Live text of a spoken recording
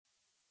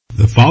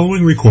The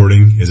following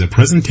recording is a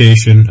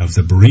presentation of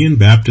the Berean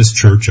Baptist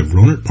Church of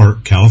Rohnert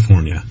Park,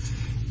 California,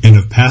 and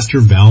of Pastor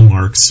Val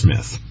Mark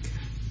Smith.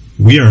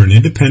 We are an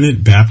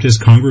independent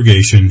Baptist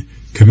congregation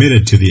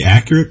committed to the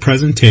accurate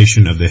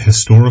presentation of the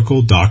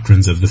historical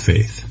doctrines of the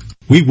faith.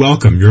 We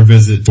welcome your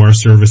visit to our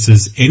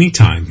services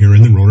anytime here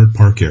in the Rohnert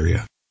Park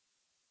area.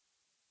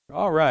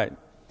 All right.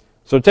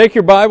 So take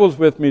your Bibles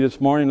with me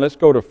this morning. Let's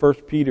go to 1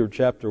 Peter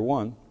chapter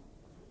 1.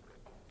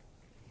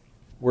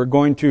 We're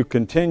going to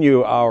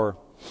continue our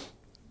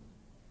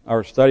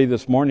study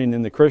this morning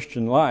in the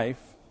Christian life.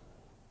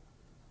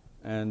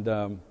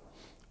 And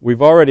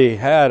we've already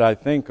had, I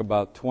think,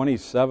 about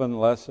 27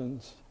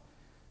 lessons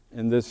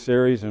in this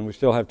series, and we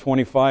still have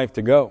 25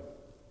 to go.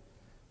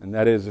 And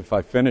that is if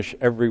I finish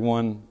every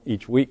one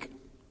each week.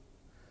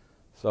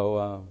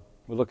 So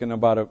we're looking at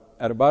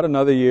about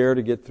another year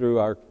to get through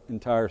our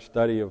entire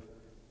study of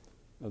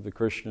the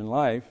Christian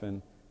life.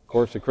 And, of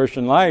course, the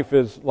Christian life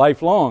is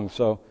lifelong,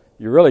 so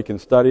you really can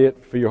study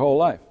it for your whole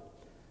life.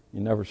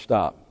 You never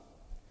stop.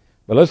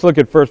 But let's look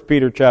at 1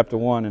 Peter chapter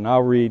 1, and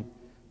I'll read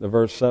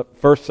the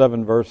first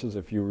 7 verses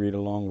if you read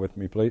along with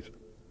me, please.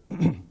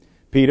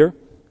 Peter,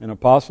 an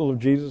apostle of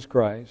Jesus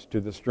Christ,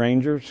 to the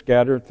strangers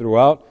scattered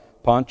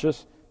throughout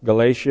Pontus,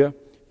 Galatia,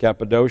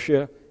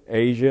 Cappadocia,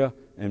 Asia,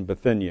 and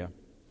Bithynia,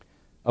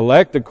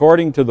 elect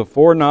according to the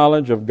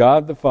foreknowledge of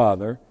God the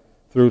Father,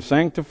 through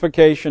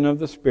sanctification of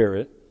the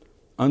Spirit,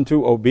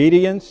 unto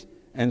obedience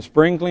and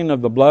sprinkling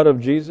of the blood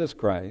of Jesus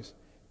Christ,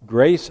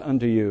 grace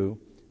unto you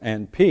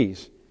and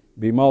peace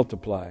be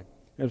multiplied.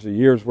 There's a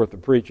year's worth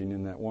of preaching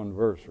in that one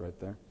verse right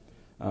there.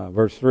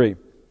 Verse 3.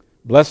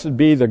 Blessed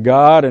be the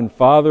God and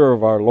Father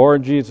of our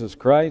Lord Jesus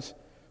Christ,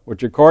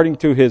 which according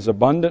to His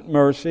abundant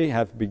mercy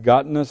hath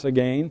begotten us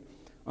again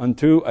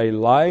unto a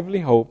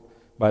lively hope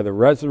by the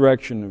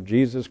resurrection of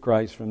Jesus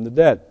Christ from the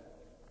dead,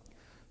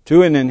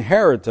 to an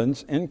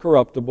inheritance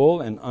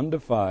incorruptible and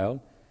undefiled,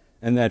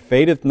 and that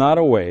fadeth not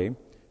away,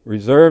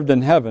 reserved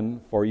in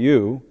heaven for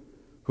you,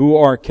 who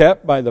are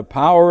kept by the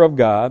power of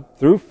God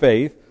through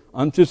faith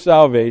unto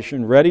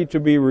salvation, ready to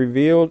be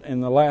revealed in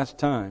the last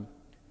time,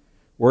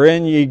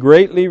 wherein ye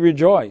greatly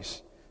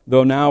rejoice,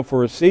 though now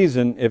for a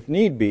season, if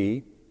need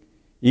be,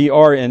 ye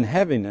are in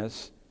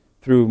heaviness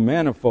through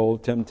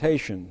manifold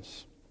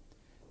temptations,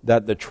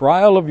 that the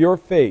trial of your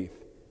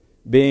faith,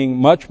 being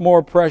much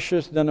more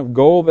precious than of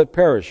gold that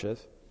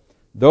perisheth,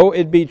 though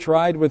it be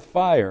tried with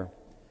fire,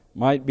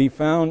 might be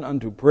found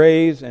unto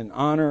praise and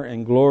honor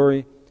and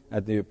glory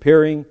at the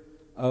appearing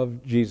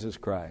of Jesus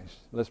Christ.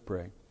 Let's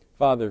pray.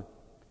 Father,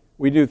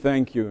 we do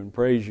thank you and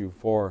praise you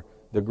for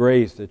the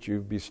grace that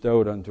you've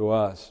bestowed unto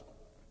us.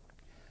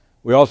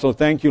 We also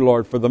thank you,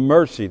 Lord, for the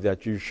mercy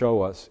that you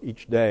show us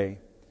each day,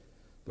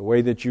 the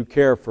way that you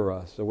care for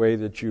us, the way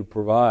that you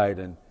provide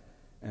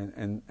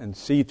and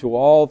see to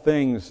all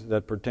things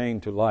that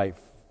pertain to life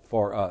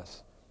for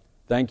us.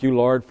 Thank you,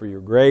 Lord, for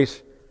your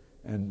grace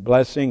and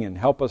blessing, and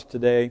help us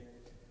today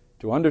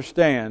to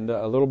understand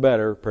a little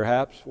better,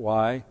 perhaps,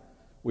 why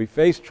we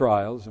face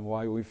trials and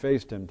why we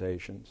face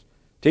temptations.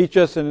 Teach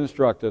us and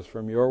instruct us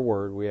from your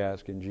word, we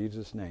ask in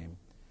Jesus' name.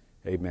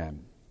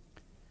 Amen.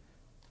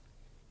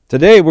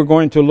 Today we're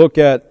going to look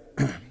at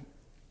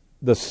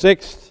the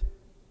 6th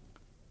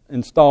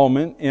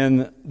installment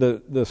in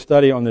the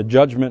study on the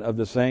judgment of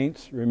the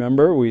saints.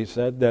 Remember, we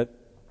said that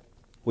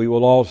we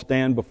will all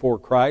stand before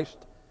Christ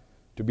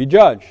to be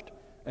judged.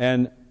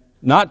 And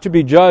not to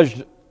be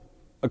judged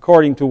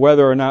according to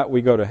whether or not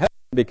we go to heaven,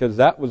 because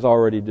that was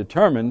already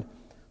determined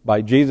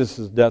by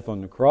Jesus' death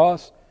on the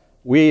cross.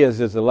 We, as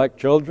His elect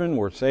children,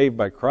 were saved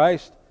by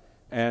Christ,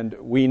 and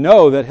we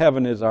know that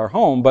heaven is our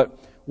home, but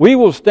we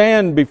will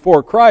stand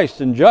before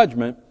Christ in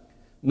judgment,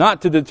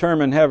 not to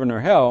determine heaven or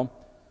hell,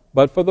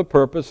 but for the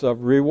purpose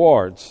of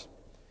rewards.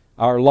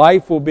 Our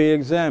life will be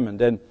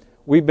examined, and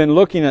we've been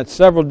looking at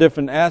several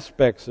different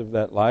aspects of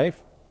that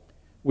life.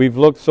 We've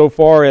looked so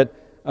far at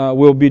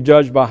we'll be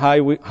judged by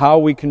how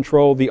we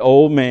control the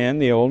old man,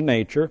 the old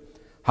nature,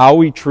 how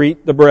we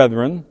treat the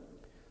brethren,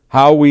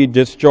 how we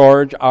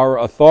discharge our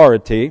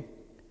authority.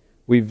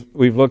 We've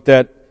looked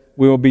at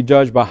we will be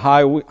judged by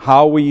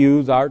how we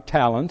use our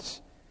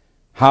talents,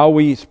 how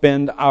we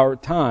spend our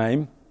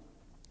time.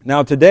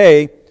 Now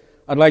today,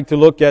 I'd like to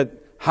look at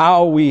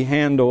how we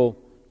handle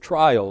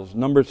trials.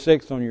 Number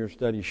 6 on your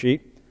study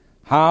sheet.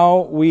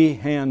 How we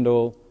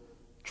handle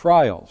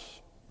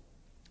trials.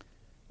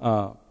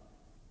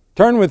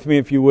 Turn with me,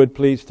 if you would,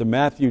 please, to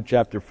Matthew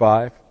chapter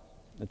 5.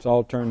 Let's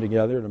all turn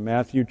together to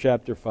Matthew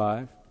chapter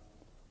 5.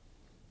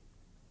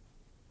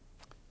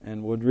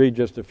 And we'll read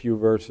just a few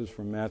verses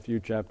from Matthew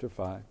chapter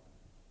 5.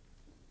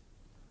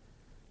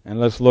 And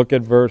let's look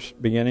at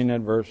beginning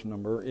at verse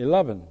number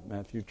 11.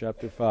 Matthew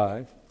chapter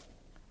 5,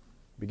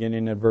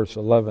 beginning at verse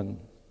 11.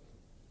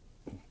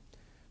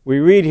 We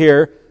read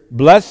here,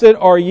 Blessed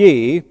are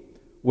ye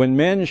when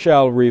men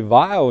shall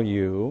revile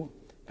you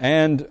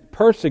and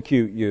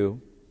persecute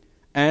you,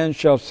 and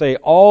shall say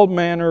all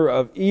manner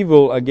of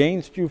evil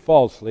against you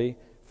falsely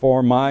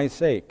for my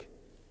sake.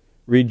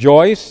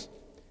 Rejoice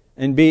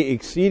and be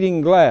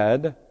exceeding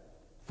glad,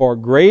 for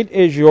great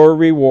is your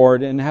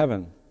reward in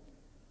heaven.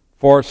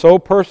 For so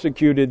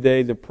persecuted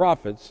they the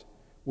prophets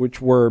which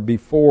were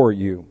before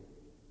you.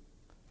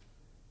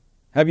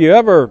 Have you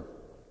ever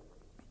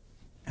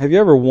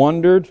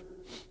wondered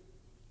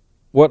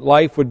what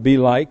life would be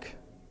like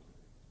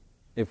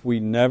if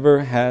we never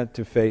had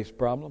to face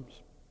problems?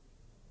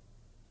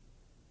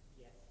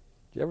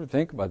 Did you ever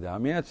think about that? I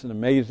mean, that's an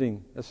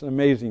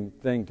amazing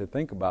thing to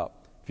think about.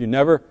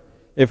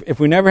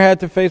 If we never had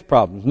to face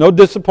problems, no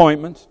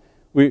disappointments,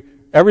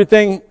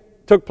 everything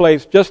took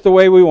place just the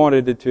way we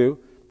wanted it to.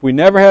 If we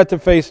never had to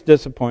face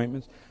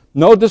disappointments,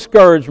 no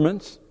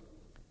discouragements,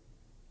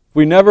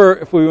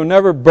 if we were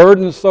never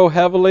burdened so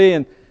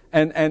heavily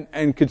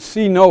and could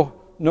see no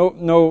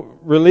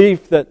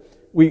relief, that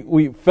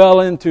we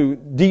fell into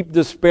deep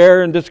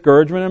despair and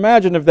discouragement.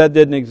 Imagine if that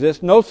didn't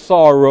exist. No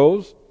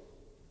sorrows.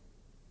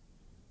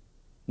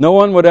 No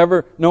one would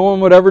ever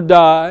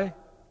die.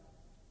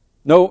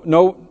 No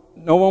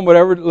one would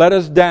ever let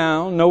us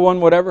down. No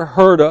one would ever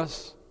hurt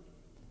us.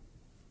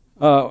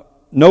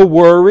 No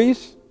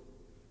worries.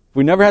 If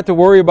we never had to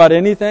worry about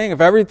anything,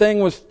 if everything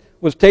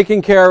was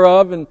taken care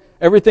of and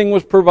everything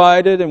was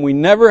provided and we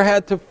never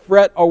had to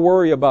fret or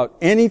worry about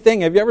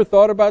anything. Have you ever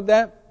thought about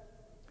that?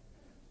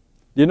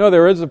 You know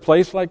there is a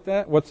place like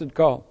that? What's it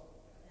called?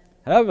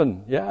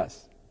 Heaven,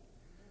 yes.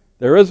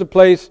 There is a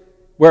place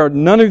where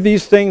none of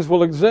these things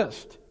will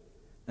exist.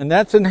 And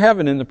that's in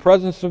heaven, in the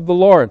presence of the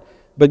Lord.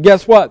 But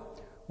guess what?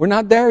 We're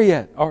not there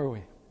yet, are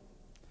we?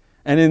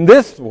 And in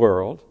this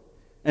world,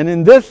 and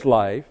in this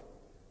life,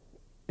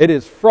 it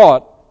is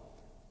fraught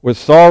with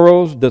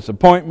sorrows,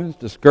 disappointments,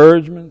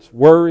 discouragements,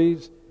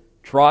 worries,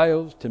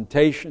 trials,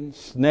 temptations,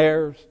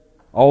 snares,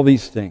 all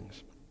these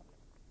things.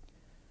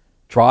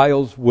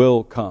 Trials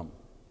will come.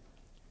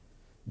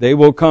 They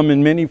will come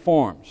in many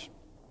forms.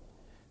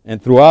 And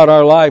throughout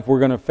our life, we're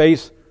going to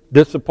face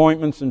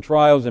disappointments and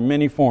trials in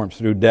many forms.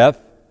 Through death.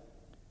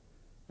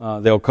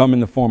 They'll come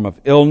in the form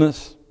of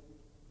illness.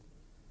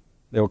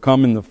 They'll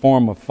come in the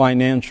form of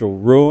financial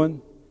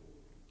ruin.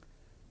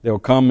 They'll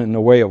come in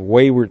the way of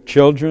wayward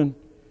children,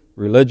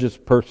 religious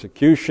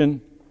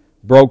persecution,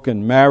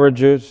 broken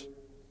marriages,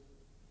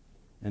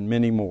 and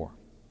many more.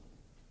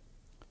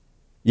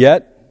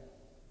 Yet,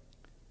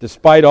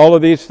 despite all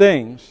of these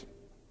things,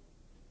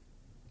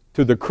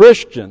 to the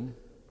Christian,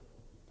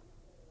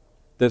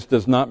 this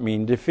does not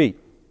mean defeat.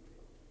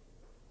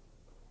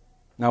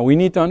 Now, we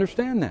need to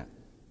understand that.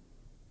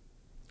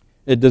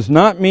 It does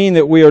not mean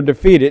that we are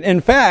defeated.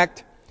 In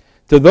fact,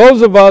 to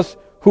those of us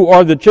who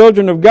are the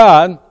children of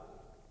God,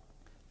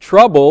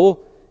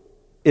 trouble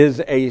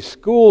is a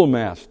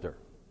schoolmaster.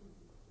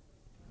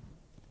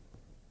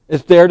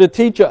 It's there to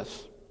teach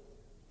us.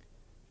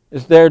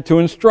 It's there to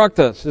instruct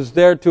us. It's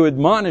there to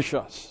admonish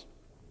us.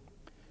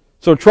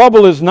 So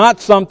trouble is not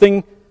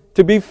something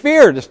to be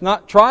feared.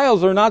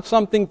 Trials are not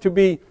something to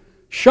be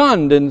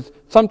shunned and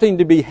something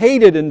to be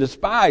hated and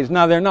despised.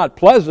 Now, they're not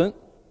pleasant.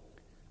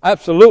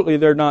 Absolutely,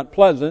 they're not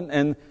pleasant,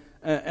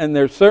 and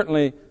they're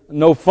certainly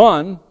no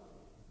fun,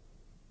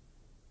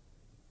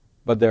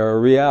 but they're a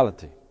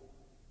reality.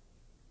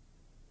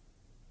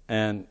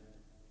 And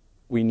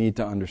we need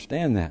to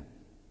understand that.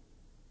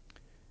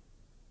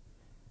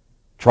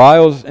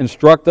 Trials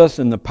instruct us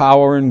in the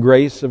power and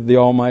grace of the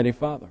Almighty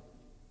Father.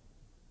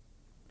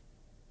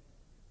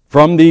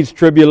 From these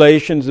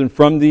tribulations and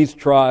from these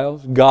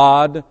trials,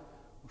 God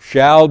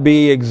shall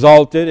be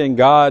exalted and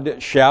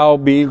God shall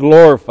be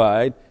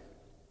glorified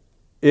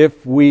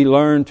if we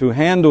learn to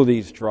handle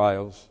these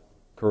trials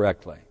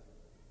correctly.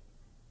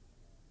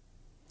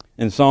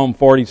 In Psalm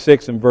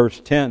 46 and verse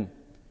 10,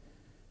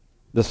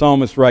 the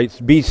psalmist writes,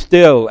 "Be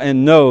still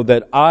and know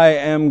that I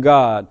am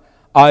God.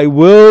 I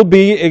will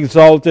be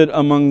exalted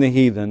among the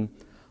heathen.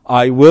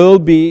 I will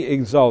be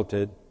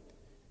exalted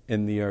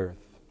in the earth."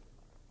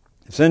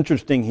 It's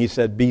interesting, he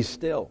said, be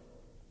still.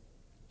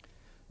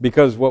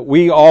 Because what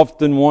we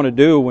often want to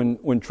do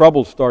when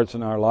trouble starts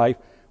in our life,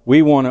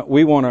 we want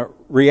to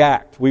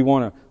react. We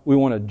want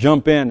to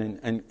jump in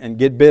and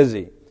get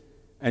busy.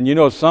 And you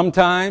know,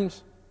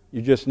 sometimes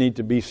you just need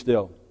to be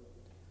still.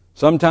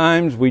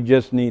 Sometimes we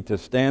just need to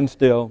stand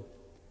still,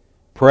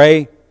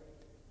 pray,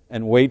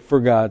 and wait for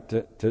God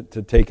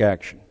to take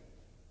action.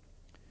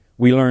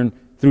 We learn,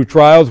 through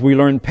trials, we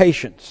learn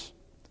patience.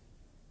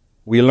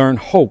 We learn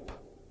hope.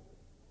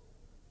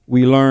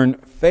 We learn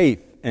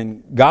faith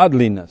and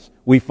godliness.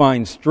 We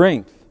find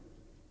strength.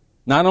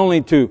 We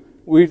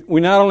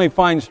not only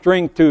find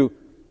strength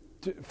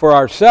for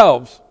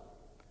ourselves,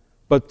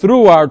 but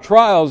through our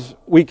trials,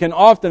 we can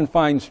often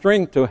find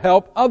strength to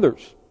help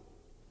others.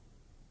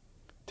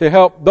 To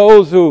help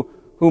those who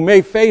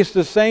may face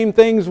the same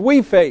things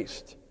we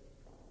faced.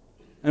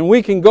 And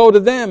we can go to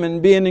them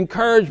and be an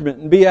encouragement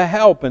and be a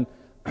help, and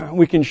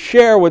we can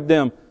share with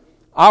them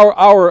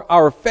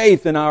our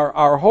faith and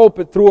our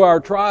hope through our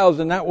trials,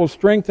 and that will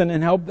strengthen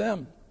and help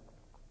them.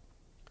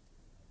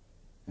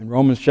 In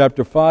Romans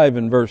chapter 5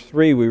 and verse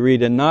 3 we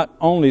read, "And not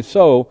only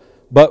so,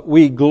 but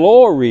we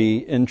glory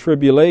in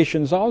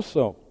tribulations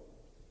also,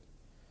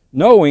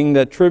 knowing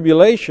that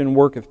tribulation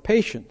worketh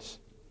patience,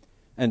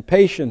 and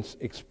patience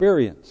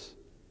experience,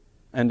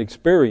 and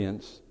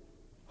experience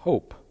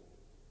hope.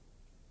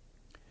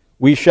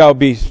 We shall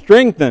be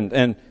strengthened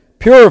and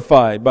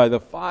purified by the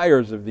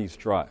fires of these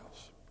trials.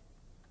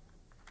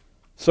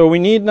 So we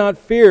need not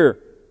fear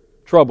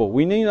trouble.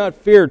 We need not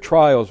fear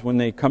trials when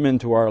they come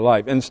into our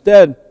life.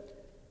 Instead,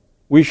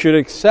 we should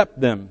accept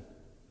them.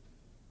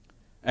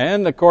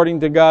 And according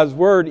to God's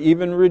Word,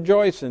 even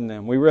rejoice in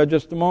them. We read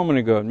just a moment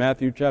ago in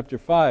Matthew chapter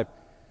 5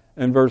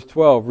 and verse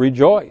 12.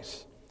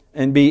 Rejoice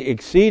and be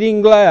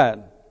exceeding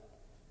glad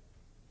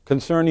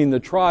concerning the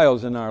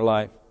trials in our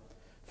life.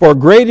 For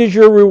great is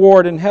your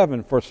reward in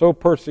heaven, for so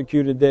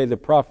persecuted they the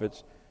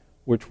prophets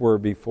which were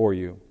before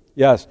you.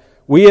 Yes,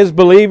 we as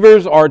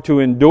believers are to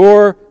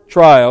endure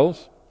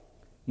trials,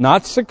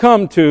 not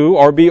succumb to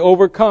or be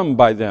overcome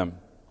by them.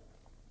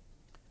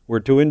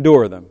 We're to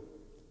endure them.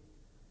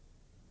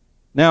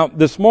 Now,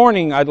 this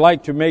morning I'd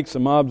like to make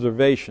some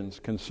observations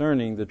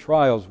concerning the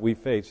trials we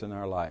face in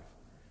our life.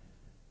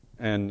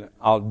 And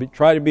I'll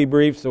try to be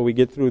brief so we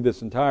get through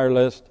this entire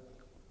list.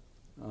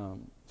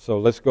 So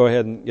let's go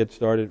ahead and get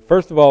started.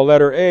 First of all,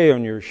 letter A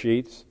on your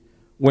sheets.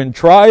 When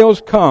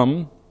trials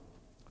come,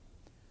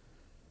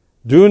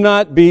 do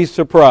not be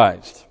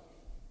surprised.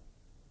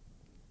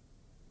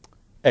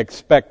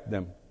 Expect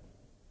them.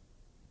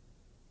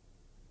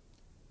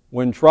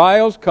 When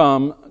trials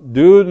come,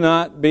 do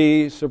not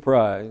be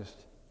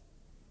surprised.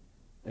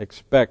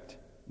 Expect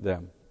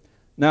them.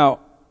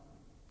 Now,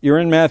 you're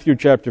in Matthew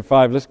chapter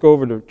 5. Let's go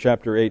over to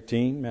chapter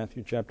 18.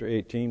 Matthew chapter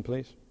 18,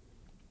 please.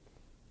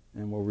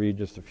 And we'll read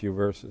just a few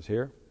verses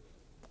here.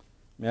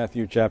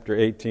 Matthew chapter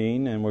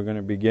 18, and we're going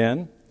to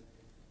begin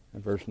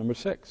at verse number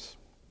 6.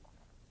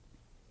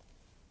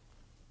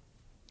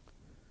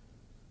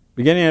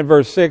 Beginning at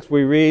verse 6,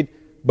 we read,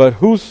 But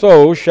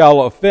whoso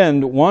shall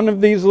offend one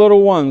of these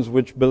little ones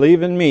which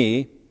believe in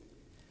me,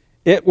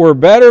 it were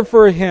better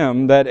for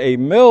him that a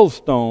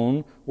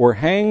millstone were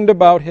hanged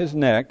about his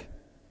neck,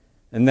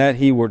 and that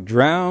he were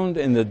drowned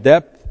in the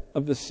depth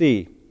of the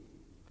sea.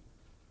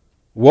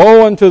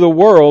 Woe unto the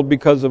world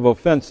because of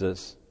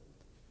offenses,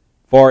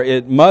 for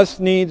it must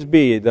needs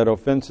be that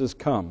offenses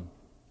come.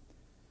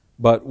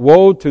 But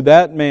woe to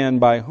that man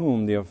by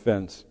whom the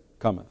offense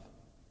cometh.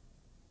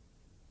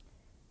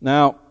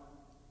 Now,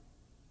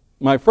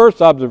 my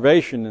first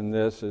observation in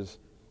this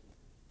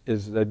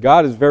is that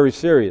God is very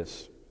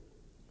serious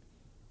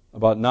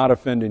about not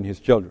offending His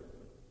children.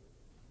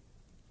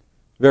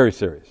 Very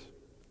serious.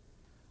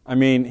 I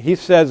mean, He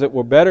says it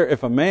were better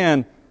if a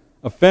man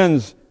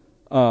offends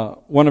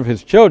one of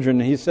his children.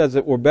 He says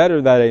it were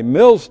better that a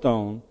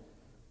millstone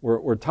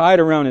were tied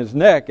around his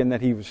neck and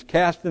that he was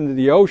cast into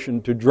the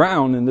ocean to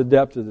drown in the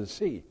depths of the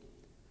sea.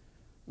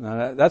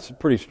 Now, that's a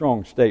pretty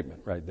strong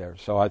statement right there.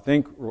 So I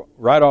think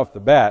right off the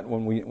bat,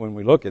 when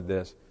we look at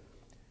this,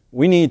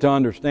 we need to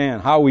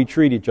understand how we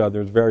treat each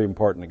other is very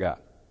important to God.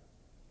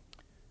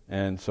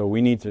 And so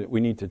we need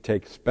to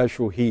take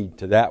special heed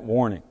to that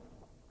warning.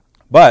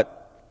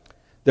 But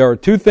there are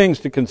two things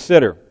to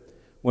consider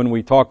when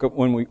we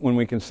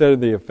consider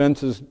the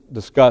offenses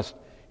discussed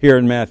here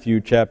in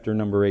Matthew chapter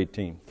number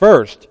 18.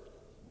 First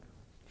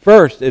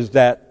is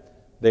that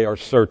they are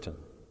certain.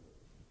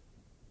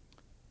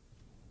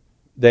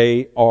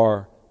 They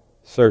are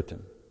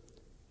certain.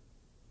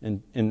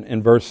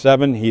 In verse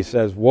 7, he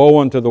says, Woe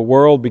unto the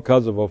world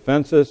because of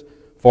offenses,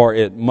 for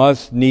it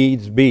must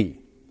needs be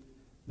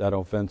that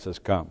offenses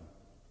come.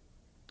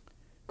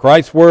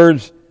 Christ's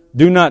words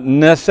do not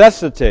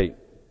necessitate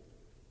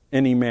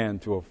any man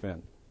to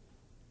offend.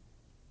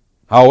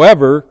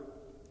 However,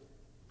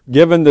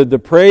 given the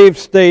depraved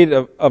state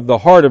of the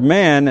heart of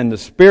man and the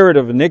spirit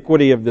of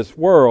iniquity of this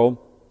world,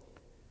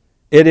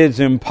 it is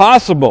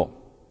impossible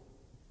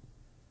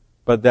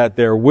but that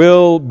there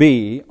will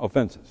be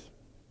offenses.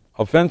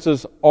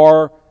 Offenses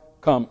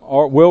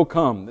will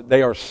come.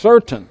 They are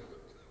certain.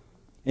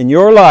 In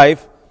your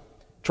life,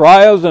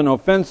 trials and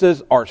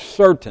offenses are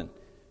certain.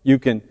 You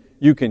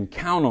can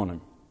count on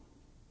them.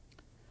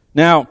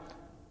 Now,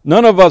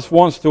 none of us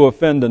wants to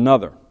offend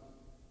another,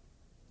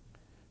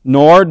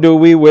 nor do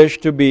we wish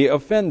to be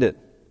offended.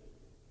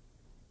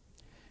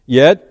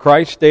 Yet,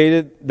 Christ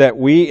stated that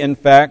we, in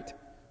fact,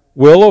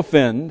 will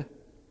offend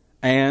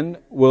and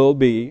will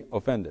be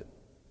offended.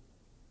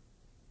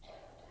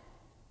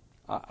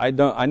 I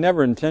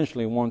never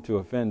intentionally want to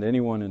offend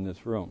anyone in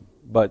this room,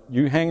 but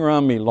you hang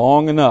around me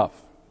long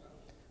enough,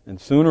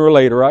 and sooner or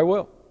later I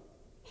will.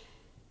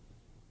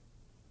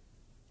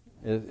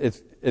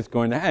 It's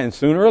going to happen. And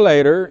sooner or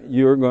later,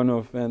 you're going to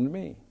offend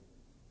me.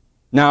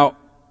 Now,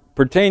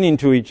 pertaining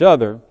to each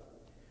other,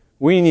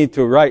 we need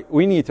to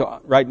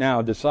right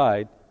now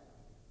decide,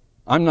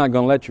 I'm not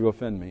going to let you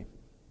offend me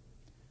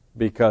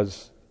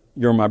because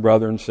you're my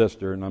brother and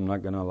sister, and I'm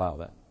not going to allow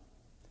that.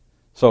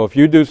 So if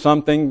you do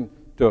something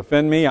to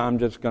offend me, I'm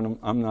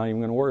not even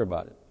going to worry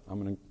about it.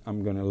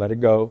 I'm going to let it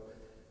go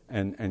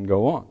and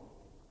go on.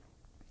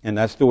 And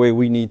that's the way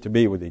we need to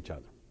be with each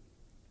other.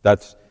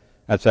 That's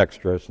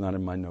extra. It's not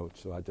in my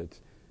notes, so I did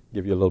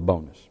give you a little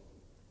bonus.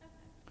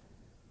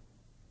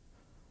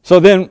 So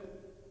then,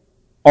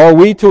 are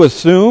we to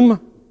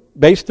assume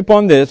based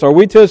upon this, are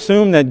we to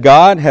assume that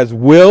God has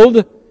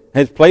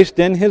placed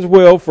in His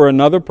will for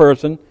another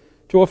person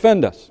to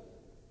offend us?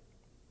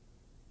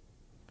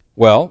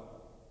 Well,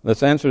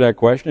 let's answer that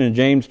question. In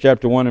James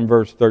chapter 1 and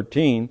verse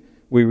 13,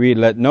 we read,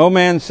 "Let no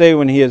man say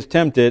when he is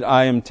tempted,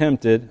 I am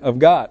tempted of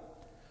God.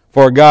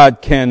 For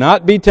God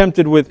cannot be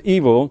tempted with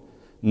evil,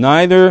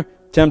 neither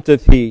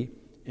tempteth He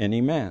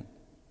any man."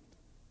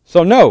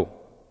 So no,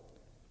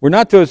 we're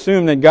not to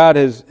assume that God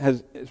has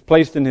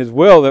placed in His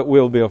will that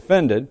we'll be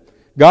offended.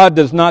 God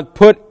does not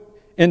put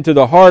into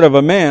the heart of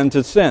a man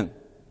to sin.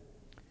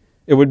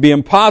 It would be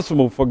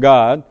impossible for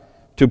God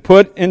to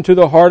put into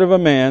the heart of a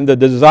man the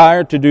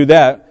desire to do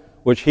that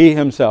which He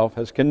Himself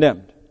has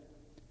condemned.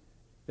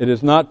 It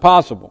is not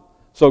possible.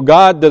 So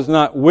God does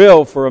not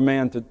will for a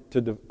man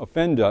to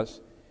offend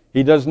us.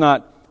 He does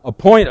not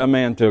appoint a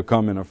man to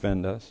come and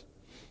offend us.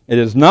 It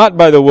is not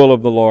by the will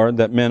of the Lord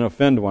that men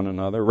offend one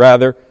another.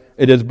 Rather,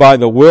 it is by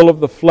the will of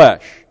the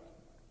flesh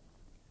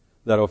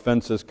that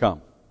offenses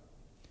come.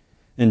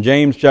 In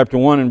James chapter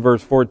 1 and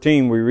verse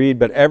 14 we read,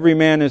 "But every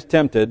man is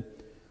tempted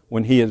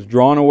when he is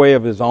drawn away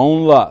of his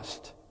own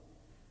lust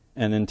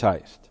and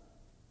enticed."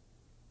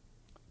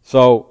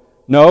 So,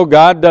 no,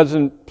 God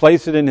doesn't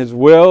place it in His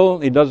will.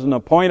 He doesn't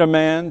appoint a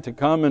man to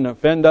come and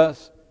offend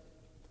us.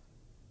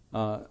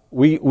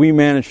 We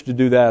manage to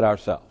do that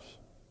ourselves.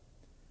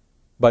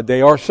 But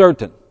they are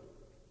certain.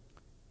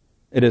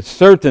 It is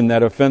certain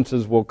that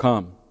offenses will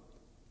come.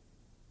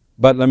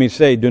 But let me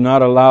say, do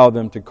not allow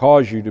them to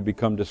cause you to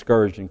become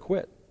discouraged and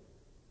quit.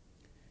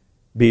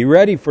 Be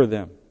ready for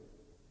them.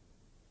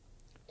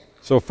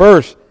 So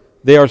first,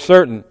 they are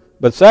certain.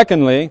 But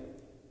secondly,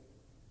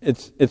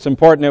 it's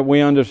important that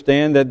we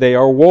understand that they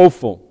are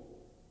woeful.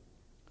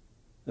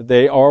 That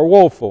they are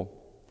woeful.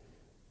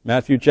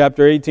 Matthew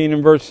chapter 18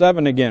 and verse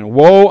 7 again.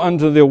 "Woe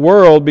unto the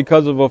world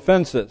because of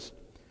offenses,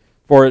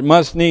 for it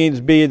must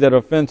needs be that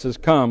offenses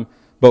come,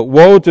 but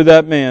woe to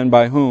that man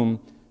by whom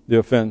the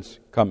offense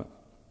cometh."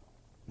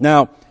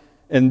 Now,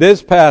 in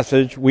this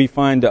passage, we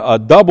find a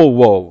double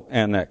woe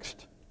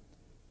annexed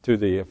to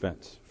the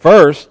offense.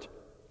 First,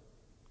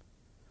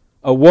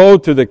 a woe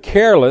to the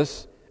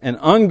careless and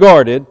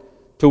unguarded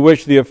to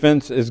which the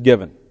offense is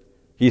given.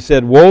 He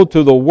said, "Woe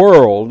to the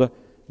world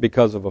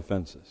because of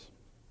offenses."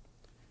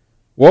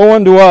 Woe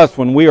unto us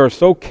when we are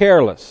so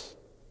careless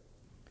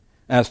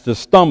as to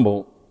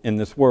stumble in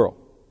this world.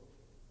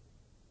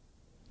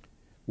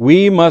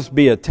 We must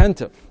be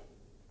attentive.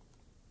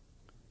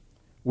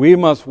 We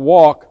must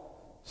walk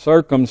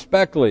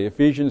circumspectly.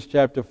 Ephesians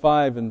chapter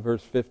 5 and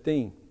verse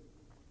 15.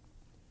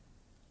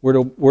 We're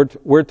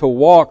to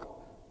walk.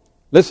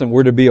 Listen,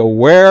 we're to be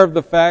aware of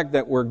the fact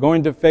that we're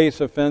going to face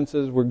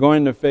offenses, we're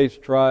going to face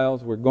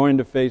trials, we're going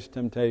to face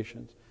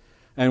temptations.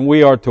 And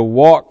we are to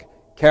walk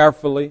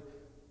carefully,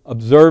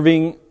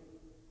 observing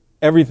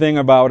everything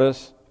about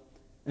us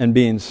and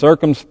being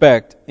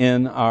circumspect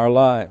in our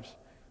lives.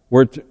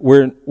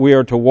 We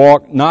are to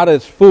walk not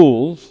as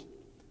fools,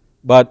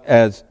 but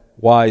as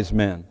wise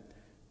men.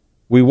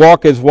 We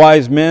walk as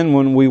wise men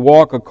when we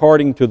walk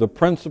according to the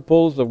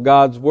principles of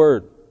God's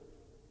Word.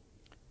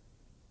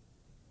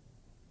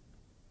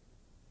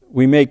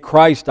 We make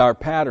Christ our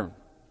pattern.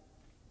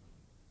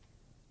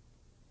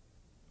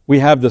 We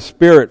have the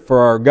Spirit for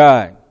our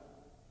guide.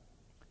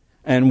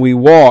 And we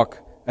walk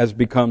as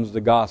becomes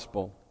the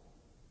gospel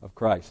of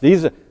Christ.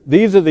 These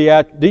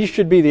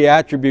should be the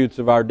attributes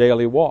of our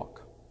daily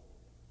walk.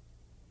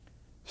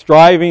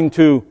 Striving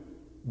to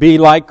be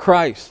like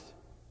Christ.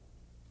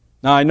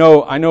 Now I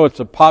know it's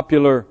a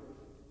popular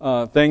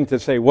thing to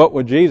say, what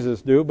would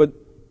Jesus do? But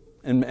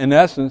in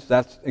essence,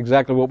 that's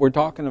exactly what we're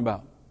talking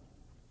about.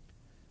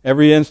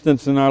 Every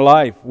instance in our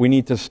life, we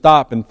need to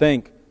stop and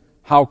think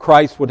how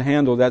Christ would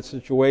handle that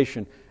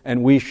situation,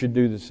 and we should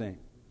do the same.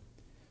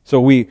 So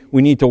we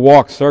need to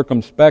walk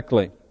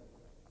circumspectly.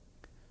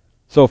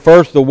 So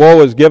first, the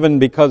woe is given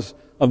because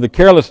of the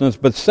carelessness,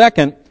 but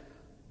second,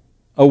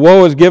 a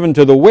woe is given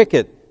to the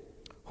wicked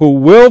who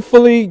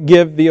willfully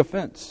give the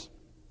offense.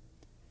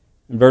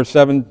 In verse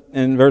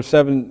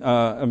 7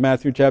 of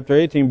Matthew chapter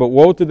 18, "But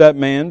woe to that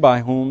man by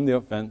whom the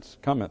offense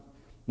cometh."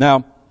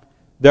 Now,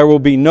 there will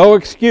be no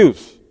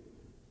excuse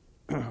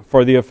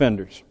for the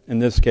offenders in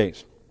this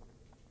case.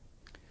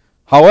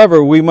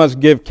 However, we must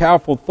give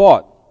careful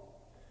thought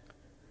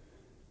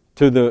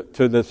to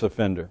this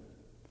offender.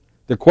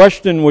 The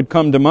question would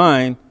come to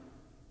mind,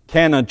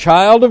 can a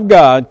child of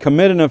God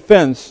commit an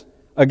offense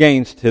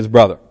against his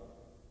brother?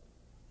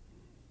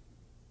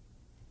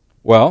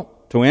 Well,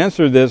 to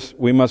answer this,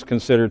 we must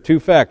consider two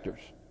factors.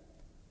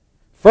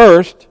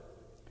 First,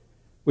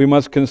 we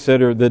must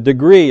consider the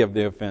degree of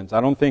the offense.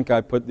 I don't think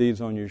I put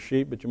these on your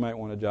sheet, but you might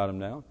want to jot them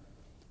down.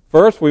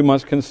 First, we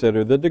must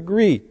consider the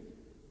degree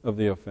of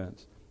the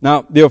offense.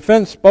 Now, the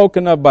offense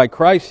spoken of by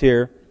Christ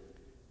here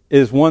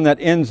is one that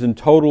ends in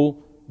total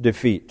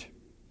defeat.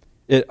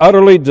 It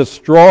utterly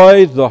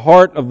destroys the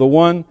heart of the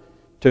one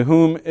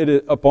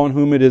upon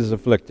whom it is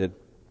afflicted.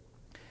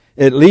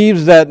 It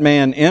leaves that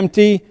man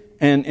empty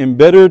and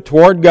embittered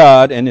toward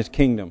God and His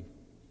kingdom.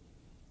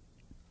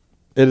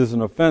 It is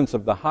an offense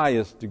of the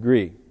highest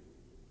degree.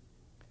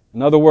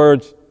 In other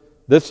words,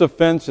 this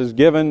offense is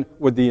given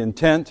with the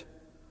intent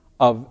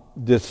of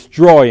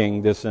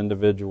destroying this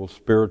individual's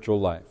spiritual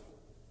life.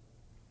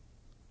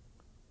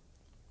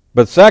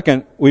 But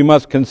second, we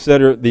must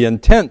consider the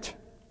intent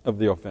of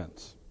the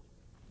offense.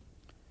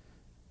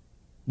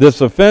 This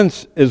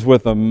offense is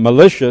with a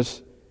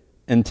malicious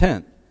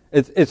intent.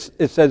 It's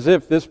as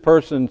if this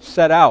person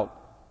set out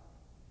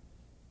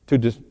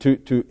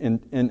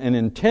and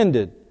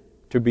intended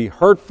to be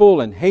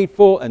hurtful and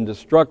hateful and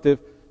destructive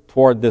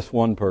toward this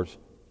one person.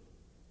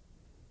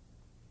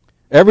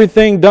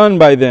 Everything done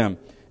by them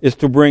is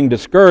to bring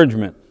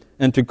discouragement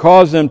and to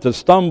cause them to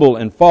stumble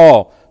and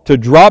fall, to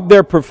drop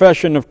their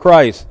profession of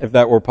Christ, if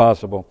that were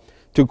possible,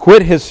 to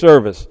quit His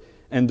service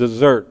and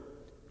desert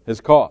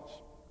His cause.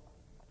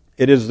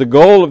 It is the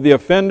goal of the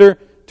offender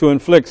to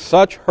inflict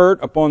such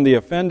hurt upon the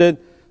offended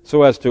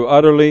so as to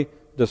utterly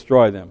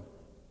destroy them.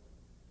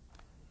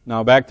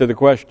 Now back to the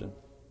question.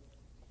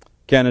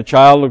 Can a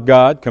child of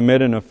God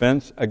commit an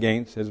offense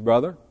against his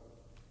brother?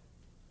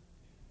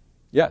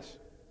 Yes.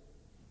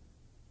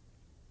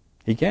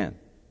 He can.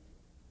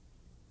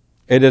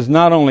 It is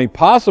not only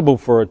possible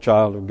for a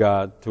child of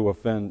God to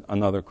offend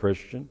another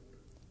Christian,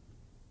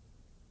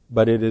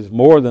 but it is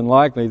more than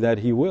likely that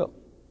he will.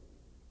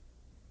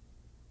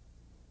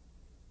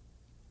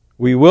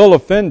 We will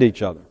offend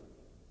each other.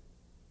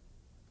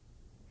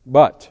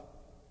 But,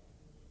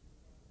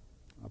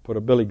 I'll put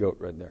a billy goat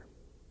right there.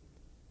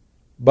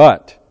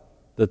 But,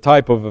 the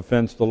type of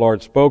offense the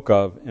Lord spoke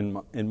of,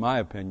 in my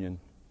opinion,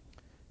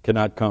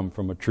 cannot come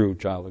from a true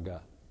child of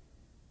God.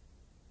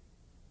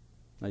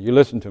 Now you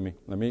listen to me.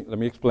 Let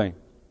me explain.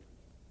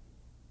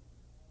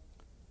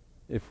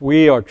 If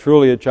we are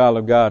truly a child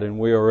of God and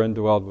we are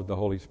indwelled with the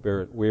Holy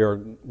Spirit, we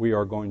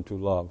are going to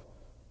love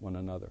one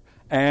another.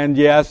 And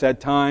yes, at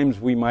times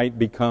we might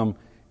become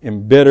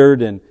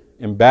embittered and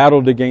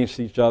embattled against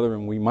each other,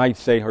 and we might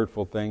say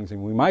hurtful things,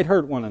 and we might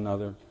hurt one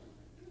another.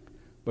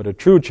 But a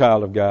true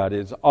child of God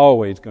is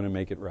always going to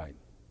make it right.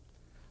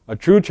 A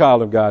true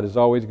child of God is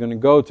always going to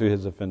go to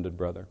his offended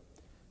brother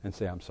and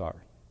say, I'm sorry.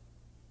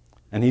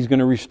 And he's going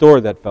to restore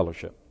that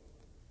fellowship.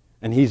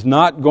 And he's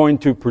not going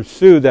to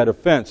pursue that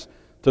offense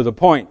to the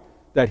point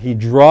that he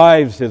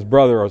drives his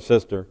brother or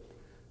sister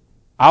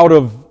out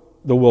of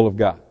the will of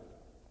God.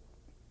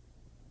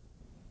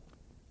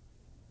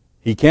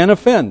 He can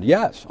offend,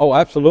 yes. Oh,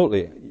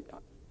 absolutely.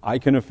 I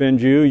can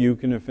offend you, you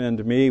can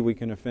offend me, we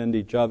can offend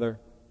each other.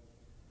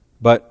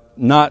 But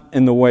not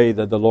in the way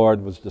that the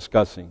Lord was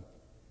discussing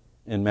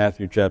in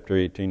Matthew chapter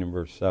 18 and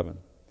verse 7.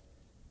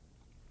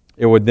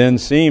 It would then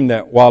seem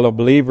that while a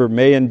believer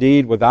may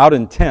indeed, without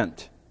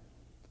intent,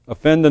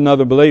 offend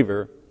another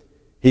believer,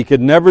 he could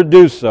never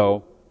do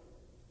so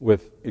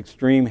with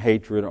extreme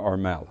hatred or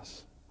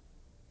malice.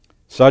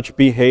 Such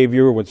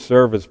behavior would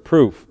serve as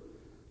proof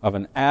of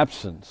an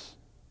absence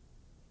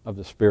of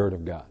the Spirit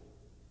of God.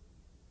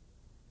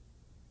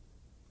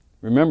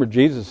 Remember,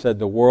 Jesus said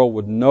the world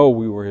would know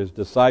we were His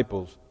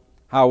disciples.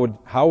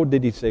 How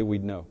did He say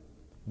we'd know?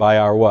 By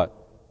our what?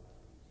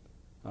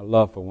 Our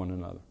love for one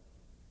another.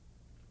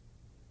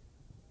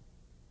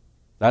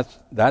 That's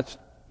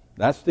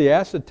the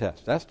acid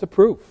test. That's the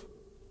proof.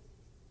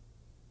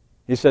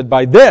 He said,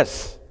 by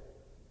this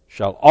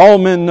shall all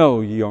men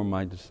know ye are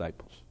my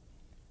disciples,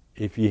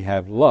 if ye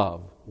have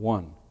love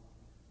one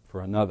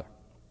for another.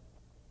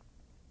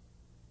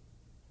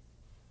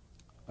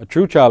 A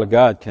true child of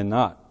God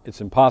cannot. It's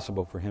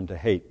impossible for him to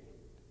hate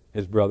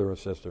his brother or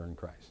sister in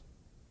Christ,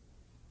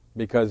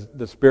 because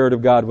the Spirit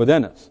of God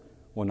within us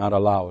will not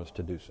allow us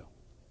to do so.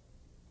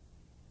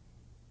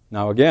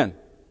 Now again,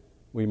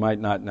 we might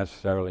not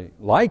necessarily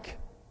like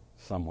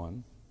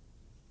someone.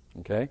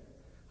 Okay?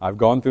 I've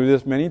gone through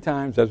this many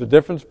times. There's a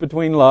difference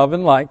between love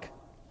and like.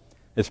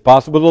 It's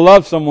possible to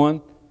love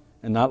someone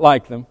and not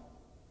like them.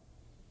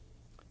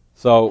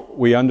 So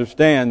we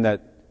understand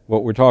that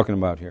what we're talking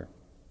about here.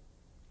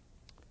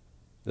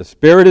 The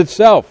Spirit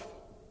itself,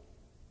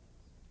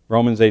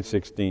 Romans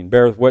 8:16,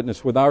 beareth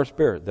witness with our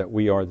spirit that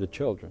we are the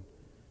children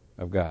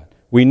of God.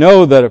 We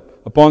know that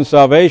upon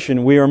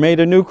salvation we are made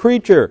a new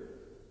creature.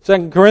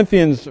 2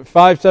 Corinthians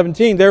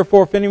 5:17,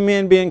 therefore if any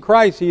man be in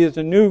Christ, he is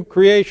a new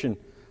creation,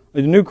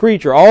 a new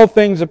creature. All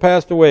things have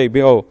passed away.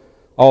 Behold,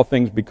 all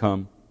things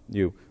become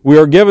new. We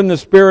are given the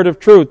Spirit of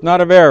truth,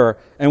 not of error,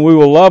 and we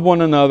will love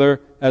one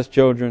another as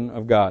children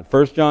of God.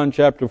 1 John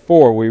chapter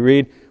 4, we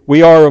read,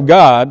 we are of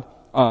God,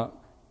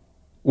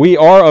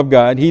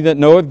 he that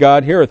knoweth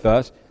God heareth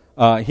us,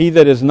 he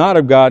that is not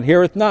of God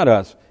heareth not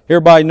us.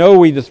 Hereby know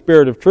we the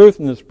spirit of truth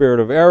and the spirit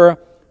of error.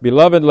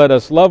 Beloved, let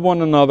us love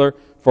one another,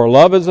 for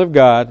love is of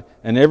God,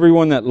 and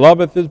everyone that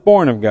loveth is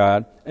born of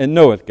God, and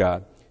knoweth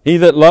God. He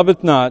that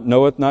loveth not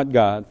knoweth not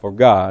God, for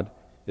God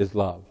is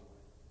love.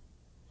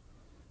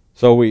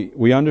 So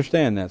we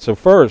understand that. So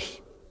first,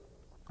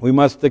 we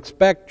must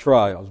expect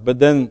trials. But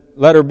then,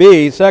 letter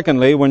B,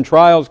 secondly, when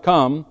trials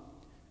come,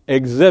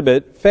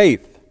 exhibit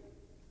faith.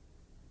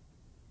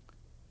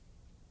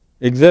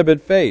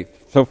 Exhibit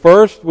faith. So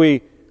first,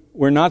 we're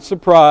not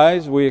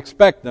surprised, we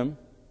expect them.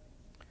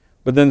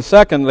 But then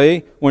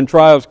secondly, when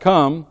trials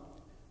come,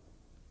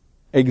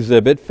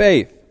 exhibit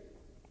faith.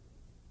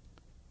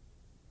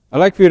 I'd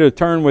like for you to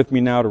turn with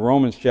me now to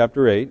Romans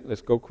chapter 8.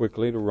 Let's go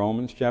quickly to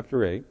Romans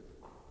chapter 8.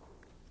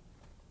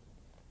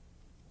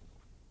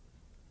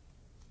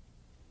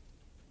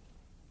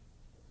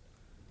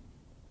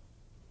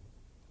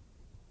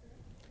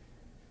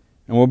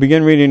 And we'll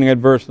begin reading at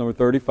verse number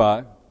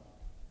 35,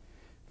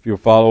 if you'll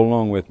follow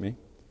along with me.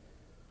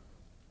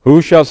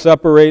 Who shall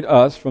separate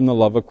us from the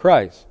love of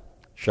Christ?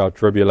 Shall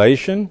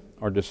tribulation,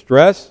 or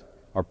distress,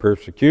 or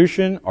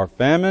persecution, or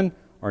famine,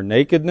 or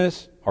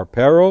nakedness, or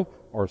peril,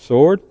 or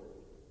sword?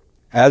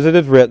 As it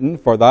is written,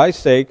 for thy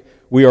sake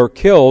we are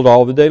killed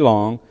all the day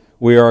long,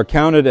 we are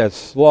accounted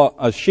as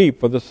sheep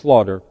for the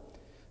slaughter.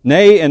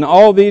 Nay, in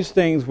all these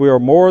things we are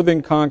more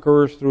than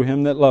conquerors through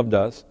him that loved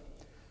us.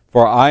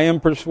 For I am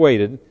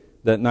persuaded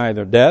that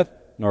neither death,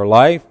 nor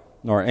life,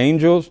 nor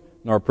angels,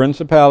 nor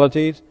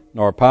principalities,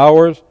 nor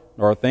powers,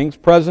 nor things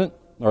present,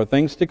 nor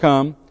things to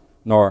come,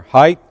 nor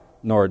height,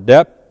 nor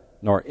depth,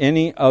 nor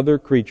any other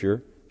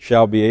creature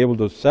shall be able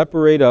to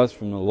separate us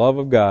from the love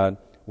of God,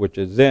 which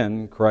is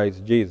in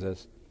Christ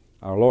Jesus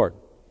our Lord.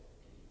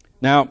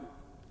 Now,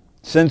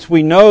 since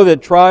we know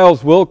that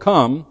trials will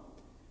come,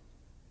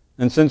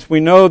 and since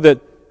we know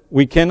that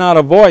we cannot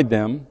avoid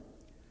them,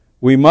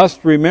 we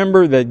must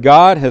remember that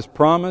God has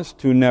promised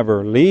to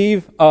never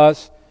leave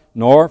us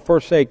nor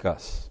forsake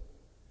us.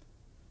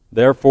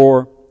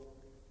 Therefore,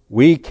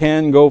 we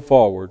can go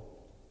forward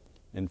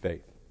in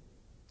faith.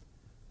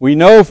 We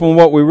know from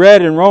what we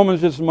read in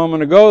Romans just a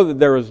moment ago that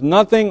there is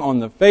nothing on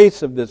the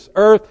face of this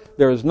earth,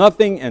 there is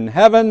nothing in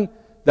heaven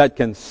that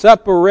can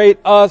separate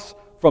us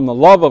from the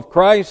love of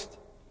Christ.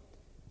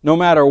 No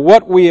matter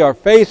what we are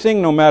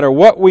facing, no matter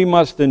what we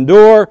must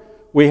endure,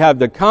 we have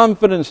the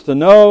confidence to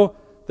know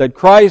that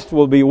Christ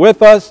will be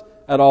with us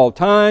at all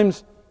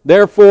times.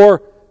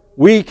 Therefore,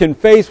 we can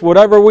face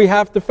whatever we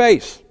have to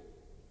face.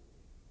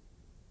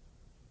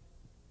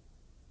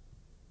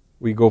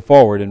 We go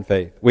forward in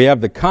faith. We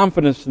have the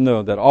confidence to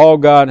know that all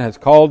God has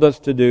called us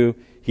to do,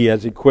 He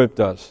has equipped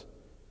us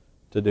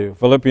to do.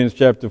 Philippians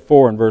chapter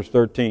 4 and verse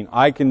 13.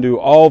 I can do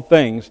all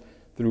things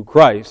through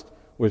Christ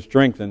which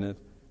strengtheneth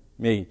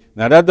me.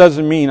 Now that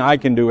doesn't mean I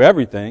can do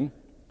everything,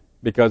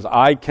 because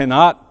I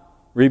cannot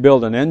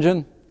rebuild an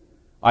engine.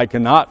 I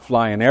cannot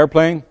fly an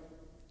airplane.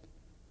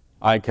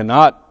 I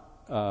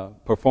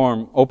cannot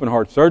perform open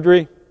heart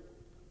surgery.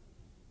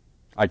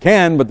 I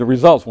can, but the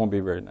results won't be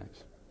very nice.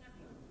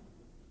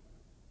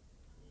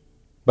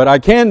 But I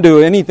can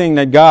do anything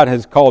that God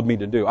has called me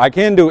to do. I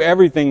can do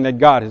everything that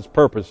God has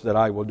purposed that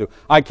I will do.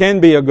 I can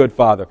be a good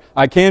father.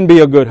 I can be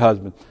a good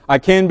husband. I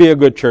can be a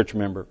good church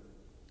member.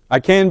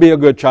 I can be a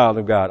good child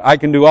of God. I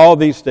can do all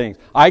these things.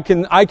 I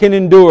can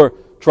endure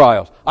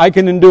trials. I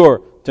can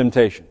endure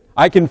temptation.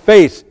 I can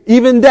face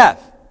even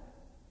death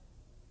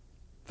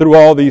through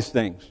all these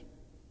things.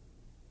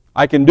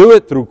 I can do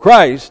it through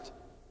Christ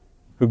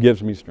who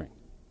gives me strength.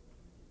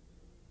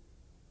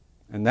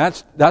 And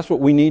that's what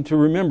we need to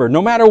remember.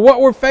 No matter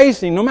what we're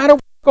facing, no matter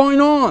what's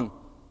going on.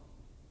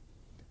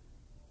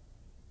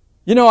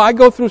 You know, I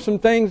go through some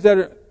things that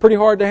are pretty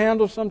hard to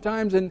handle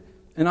sometimes, and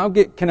I'll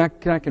get, can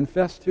I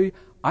confess to you?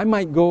 I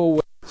might go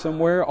away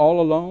somewhere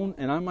all alone,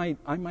 and I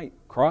might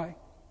cry,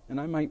 and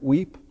I might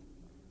weep,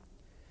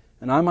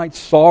 and I might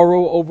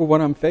sorrow over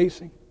what I'm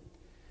facing.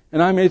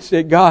 And I may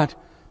say, God,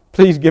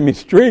 please give me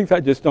strength. I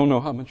just don't know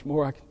how much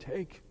more I can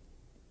take.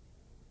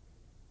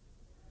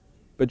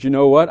 But you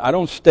know what? I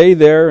don't stay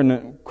there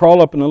and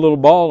crawl up in a little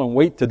ball and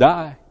wait to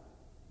die.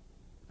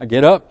 I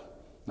get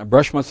up, I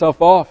brush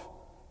myself off,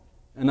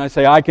 and I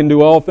say, I can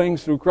do all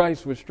things through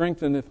Christ which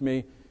strengtheneth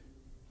me.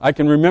 I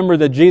can remember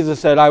that Jesus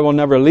said, I will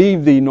never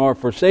leave thee nor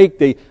forsake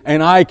thee,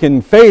 and I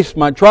can face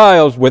my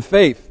trials with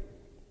faith.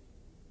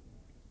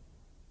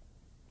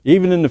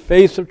 Even in the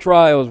face of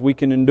trials, we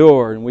can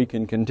endure and we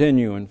can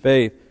continue in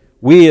faith.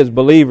 We as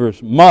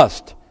believers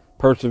must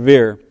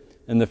persevere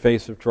in the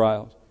face of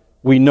trials.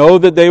 We know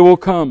that they will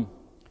come,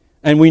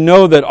 and we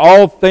know that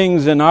all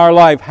things in our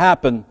life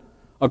happen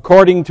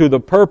according to the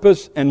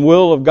purpose and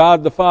will of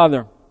God the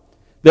Father.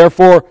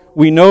 Therefore,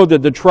 we know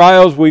that the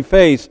trials we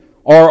face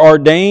are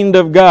ordained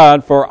of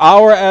God for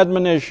our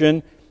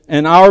admonition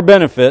and our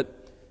benefit,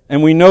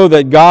 and we know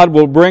that God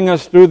will bring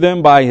us through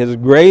them by His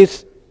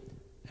grace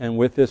and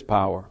with His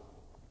power.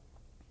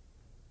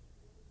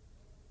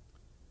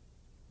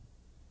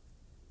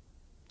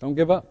 Don't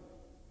give up.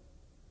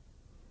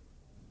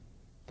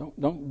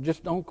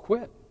 Don't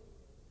quit.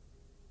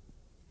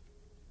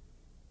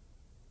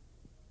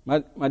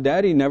 My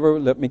daddy never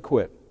let me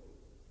quit.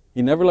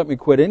 He never let me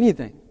quit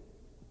anything.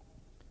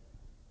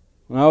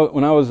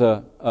 When I was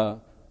a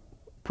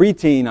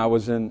preteen, I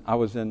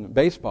was in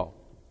baseball.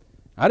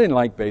 I didn't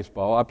like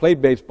baseball. I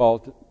played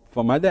baseball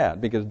for my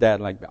dad because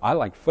Dad liked. I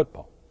liked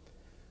football,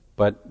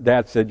 but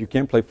Dad said you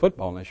can't play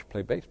football unless you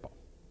play baseball.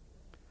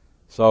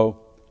 So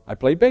I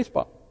played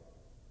baseball.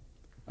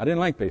 I didn't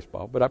like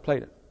baseball, but I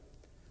played it.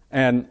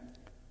 And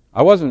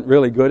I wasn't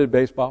really good at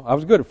baseball. I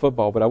was good at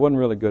football, but I wasn't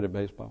really good at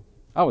baseball.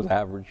 I was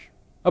average,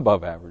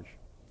 above average.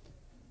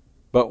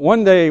 But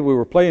one day we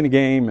were playing a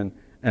game,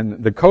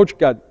 and the coach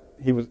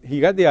he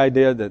got the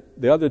idea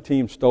that the other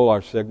team stole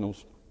our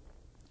signals.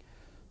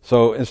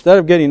 So instead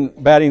of getting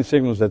batting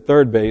signals at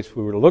third base,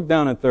 we were to look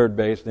down at third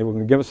base, and they were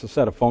going to give us a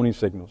set of phony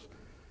signals.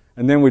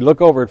 And then we'd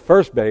look over at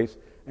first base,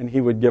 and he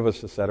would give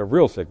us a set of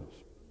real signals.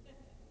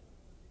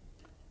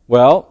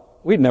 Well,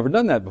 we'd never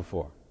done that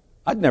before.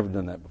 I'd never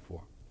done that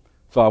before.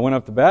 So I went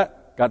up to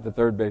bat, got the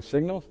third base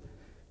signals,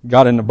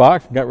 got in the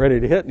box, got ready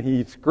to hit, and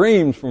he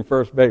screams from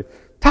first base,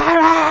 "Time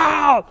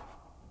out!"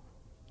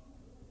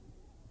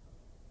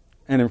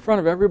 And in front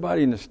of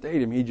everybody in the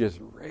stadium, he just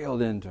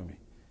railed into me.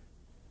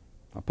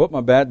 I put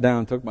my bat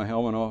down, took my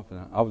helmet off, and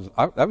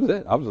that was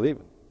it. I was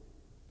leaving.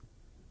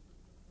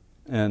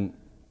 And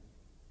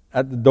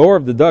at the door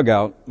of the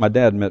dugout, my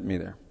dad met me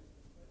there.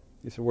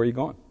 He said, "Where are you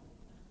going?"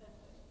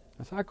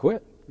 I said, "I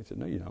quit." He said,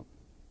 "No, you don't.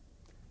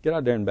 Get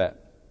out there and bat."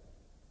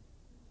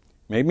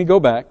 Made me go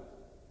back.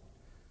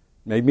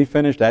 Made me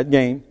finish that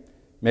game.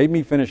 Made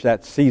me finish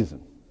that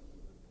season.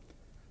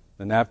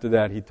 Then after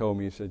that, he told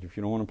me, he said, "If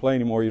you don't want to play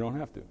anymore, you don't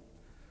have to.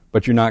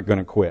 But you're not going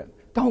to quit."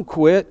 Don't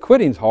quit.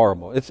 Quitting's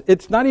horrible.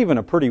 It's not even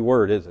a pretty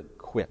word, is it?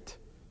 Quit.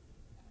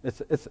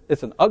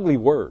 It's an ugly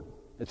word.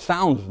 It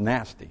sounds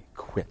nasty.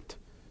 Quit.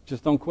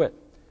 Just don't quit.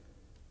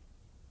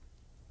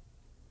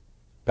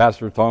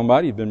 Pastor was talking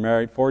about, he's been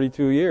married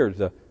 42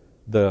 years.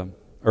 The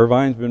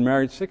Irvine's been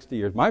married 60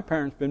 years. My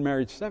parents been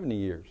married 70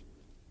 years.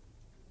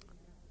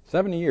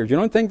 70 years. You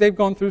don't think they've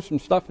gone through some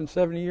stuff in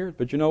 70 years?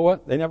 But you know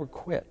what? They never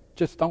quit.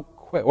 Just don't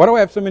quit. Why do we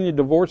have so many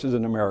divorces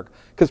in America?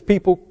 Because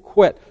people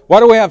quit. Why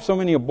do we have so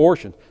many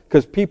abortions?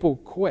 Because people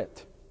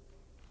quit.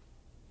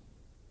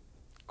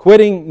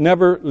 Quitting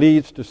never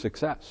leads to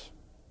success.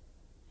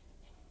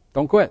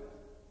 Don't quit.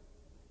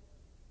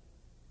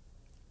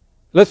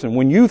 Listen,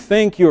 when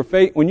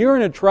you're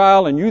in a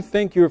trial and you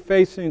think you're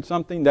facing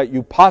something that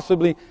you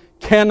possibly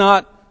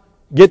cannot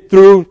get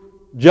through,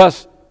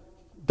 just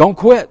don't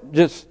quit.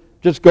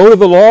 Just go to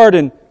the Lord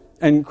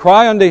and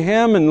cry unto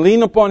Him and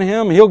lean upon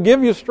Him. He'll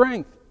give you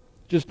strength.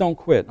 Just don't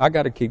quit. I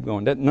got to keep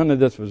going. None of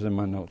this was in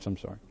my notes. I'm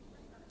sorry.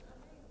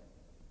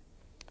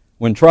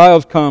 When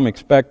trials come,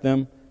 expect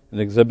them and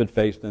exhibit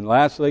faith. And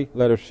lastly,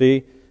 letter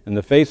C, in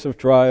the face of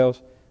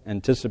trials,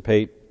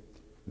 anticipate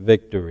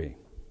victory.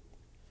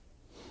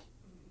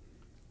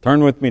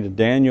 Turn with me to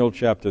Daniel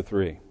chapter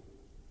 3.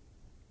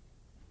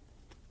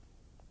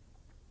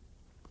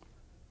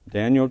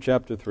 Daniel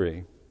chapter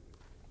 3.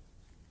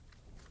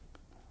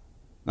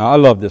 Now, I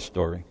love this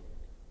story.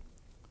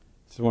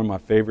 This is one of my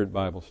favorite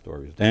Bible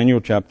stories. Daniel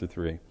chapter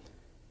 3.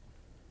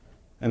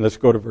 And let's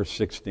go to verse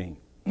 16.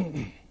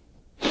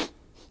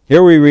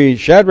 Here we read,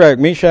 Shadrach,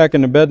 Meshach,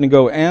 and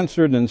Abednego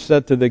answered and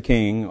said to the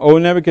king, O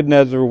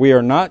Nebuchadnezzar, we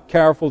are not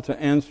careful to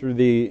answer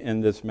thee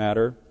in this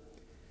matter.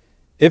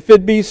 If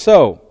it be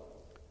so,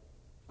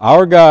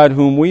 our God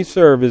whom we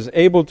serve is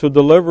able to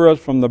deliver us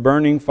from the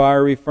burning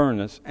fiery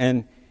furnace,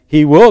 and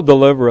He will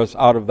deliver us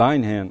out of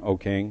thine hand, O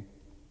king.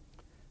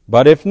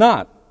 But if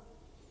not,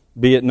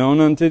 be it known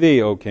unto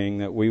thee, O king,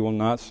 that we will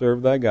not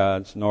serve thy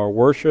gods, nor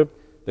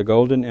worship the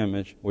golden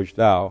image which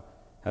thou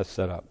hast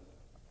set up.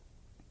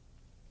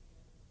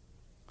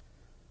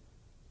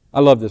 I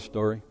love this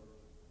story.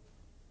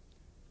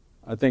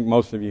 I think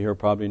most of you here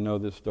probably know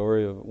this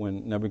story of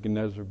when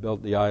Nebuchadnezzar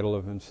built the idol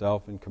of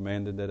himself and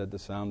commanded that at the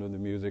sound of the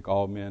music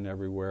all men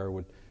everywhere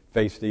would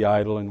face the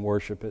idol and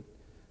worship it.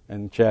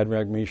 And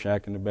Shadrach,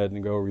 Meshach, and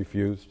Abednego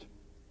refused.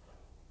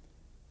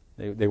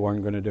 They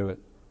weren't going to do it.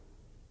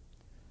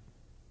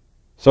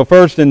 So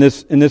first in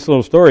this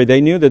little story,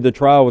 they knew that the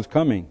trial was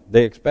coming.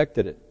 They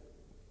expected it.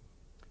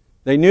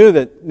 They knew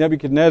that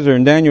Nebuchadnezzar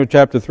in Daniel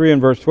chapter 3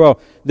 and verse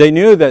 12, they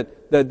knew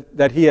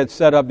that he had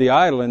set up the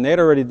idol, and they'd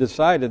already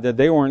decided that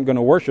they weren't going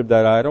to worship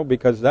that idol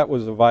because that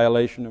was a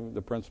violation of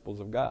the principles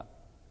of God.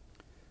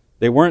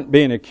 They weren't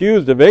being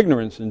accused of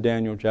ignorance in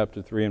Daniel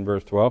chapter 3 and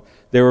verse 12.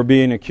 They were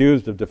being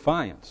accused of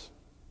defiance.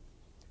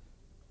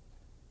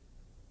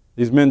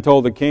 These men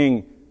told the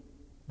king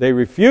they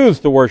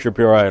refused to worship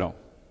your idol.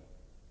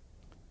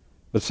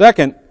 But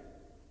second,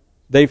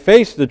 they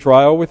faced the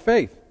trial with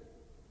faith.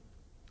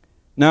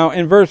 Now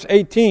in verse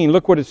 18,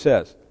 look what it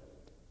says.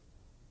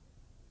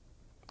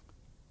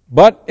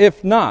 But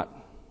if not.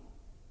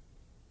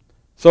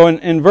 So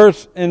in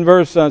verse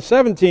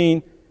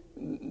 17,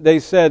 they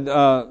said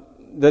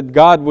that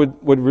God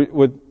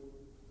would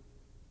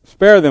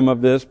spare them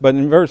of this. But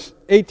in verse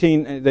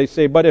 18, they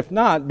say, But if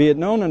not, be it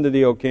known unto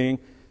thee, O king,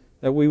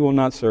 that we will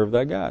not serve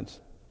thy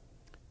gods,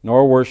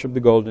 nor worship the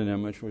golden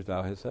image which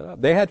thou hast set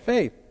up. They had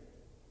faith.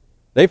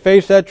 They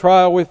faced that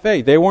trial with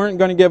faith. They weren't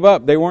going to give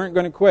up. They weren't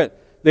going to quit.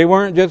 They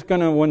weren't just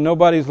going to, when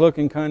nobody's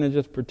looking, kind of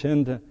just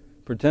pretend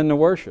to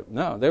worship.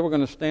 No, they were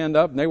going to stand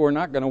up and they were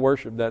not going to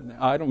worship that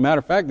idol. Matter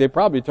of fact, they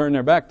probably turned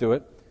their back to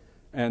it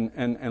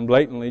and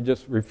blatantly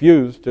just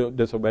refused to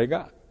disobey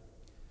God.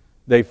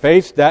 They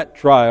faced that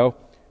trial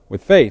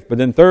with faith. But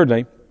then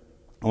thirdly,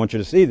 I want you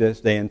to see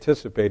this, they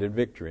anticipated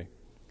victory.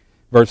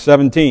 Verse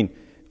 17,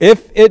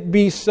 if it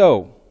be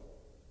so,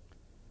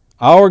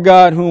 our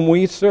God whom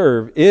we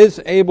serve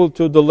is able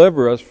to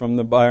deliver us from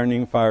the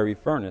burning fiery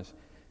furnace.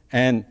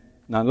 And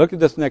now look at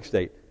this next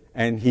state.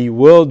 and he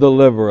will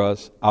deliver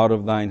us out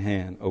of thine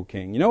hand, O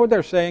king. You know what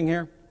they're saying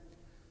here?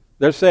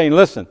 They're saying,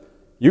 listen,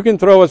 you can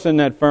throw us in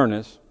that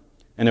furnace,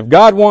 and if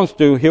God wants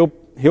to,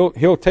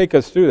 He'll take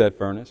us through that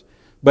furnace.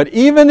 But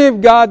even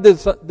if God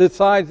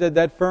decides that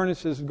that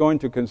furnace is going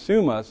to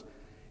consume us,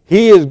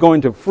 He is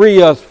going to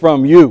free us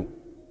from you.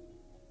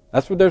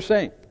 That's what they're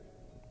saying.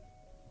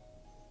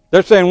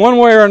 They're saying, one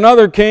way or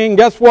another, king,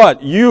 guess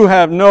what? You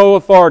have no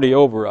authority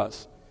over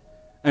us.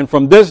 And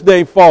from this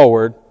day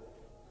forward,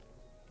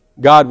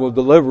 God will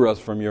deliver us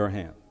from your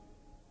hand.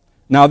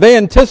 Now, they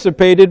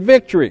anticipated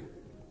victory.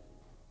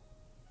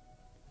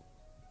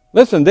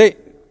 Listen, they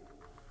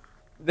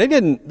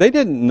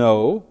didn't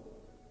know.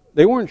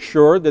 They weren't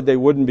sure that they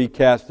wouldn't be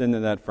cast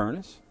into that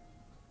furnace.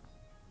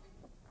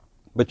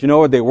 But you know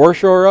what they were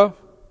sure of?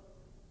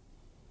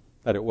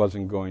 That it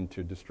wasn't going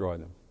to destroy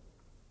them.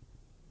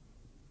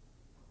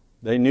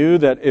 They knew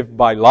that if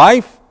by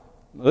life,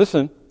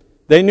 listen,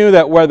 they knew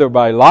that whether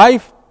by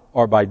life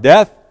or by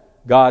death,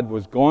 God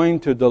was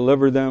going to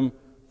deliver them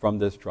from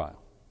this trial.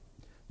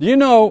 Do you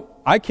know,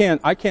 I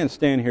can't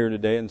stand here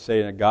today and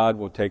say that God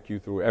will take you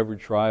through every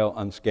trial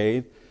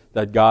unscathed,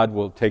 that God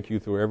will take you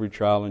through every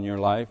trial in your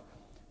life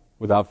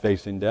without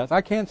facing death.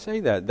 I can't say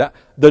that.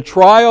 The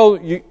trial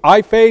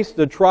I face,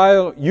 the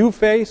trial you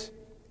face,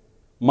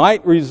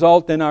 might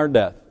result in our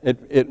death.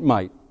 It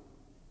might.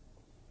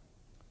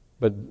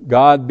 But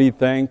God be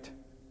thanked,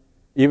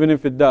 even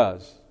if it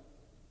does,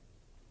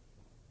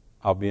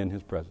 I'll be in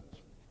His presence.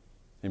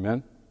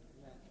 Amen?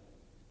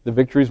 The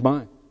victory's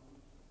mine.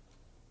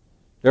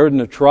 There isn't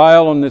a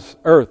trial on this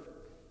earth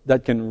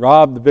that can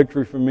rob the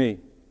victory from me.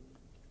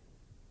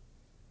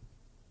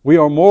 We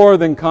are more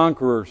than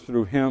conquerors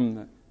through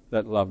Him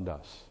that loved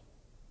us.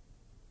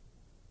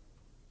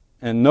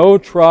 And no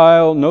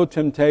trial, no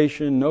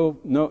temptation,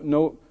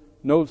 no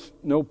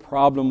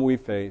problem we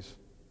face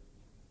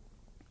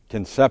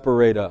can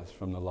separate us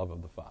from the love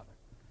of the Father.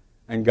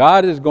 And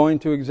God is going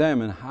to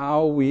examine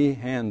how we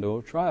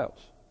handle trials,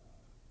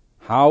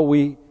 how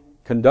we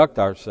conduct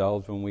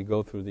ourselves when we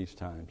go through these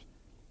times.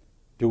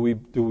 Do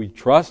we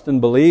trust and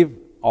believe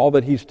all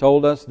that He's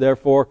told us?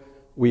 Therefore,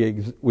 we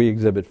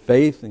exhibit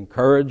faith and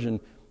courage and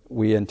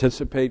we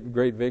anticipate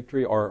great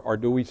victory, or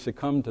do we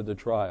succumb to the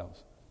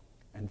trials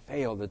and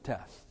fail the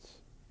tests?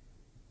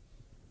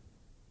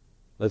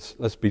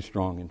 Let's be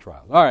strong in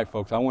trials. All right,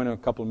 folks, I went a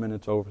couple of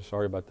minutes over.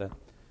 Sorry about that.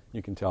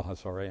 You can tell how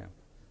sorry I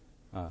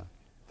am.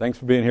 Thanks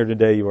for being here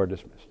today. You are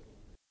dismissed.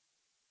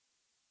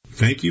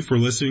 Thank you for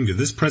listening to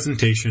this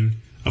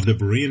presentation of the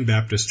Berean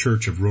Baptist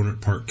Church of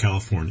Rohnert Park,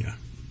 California.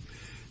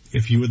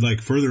 If you would like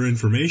further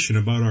information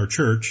about our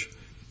church,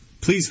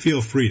 please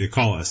feel free to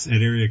call us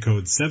at area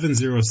code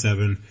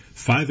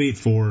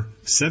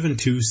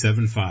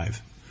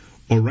 707-584-7275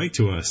 or write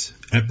to us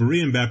at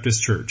Berean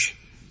Baptist Church,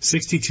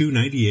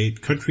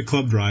 6298 Country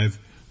Club Drive,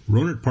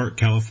 Rohnert Park,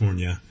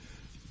 California,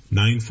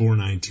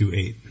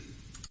 94928.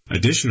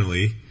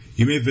 Additionally,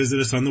 you may visit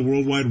us on the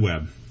World Wide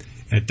Web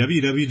at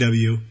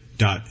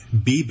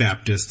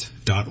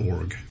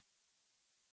www.bbaptist.org.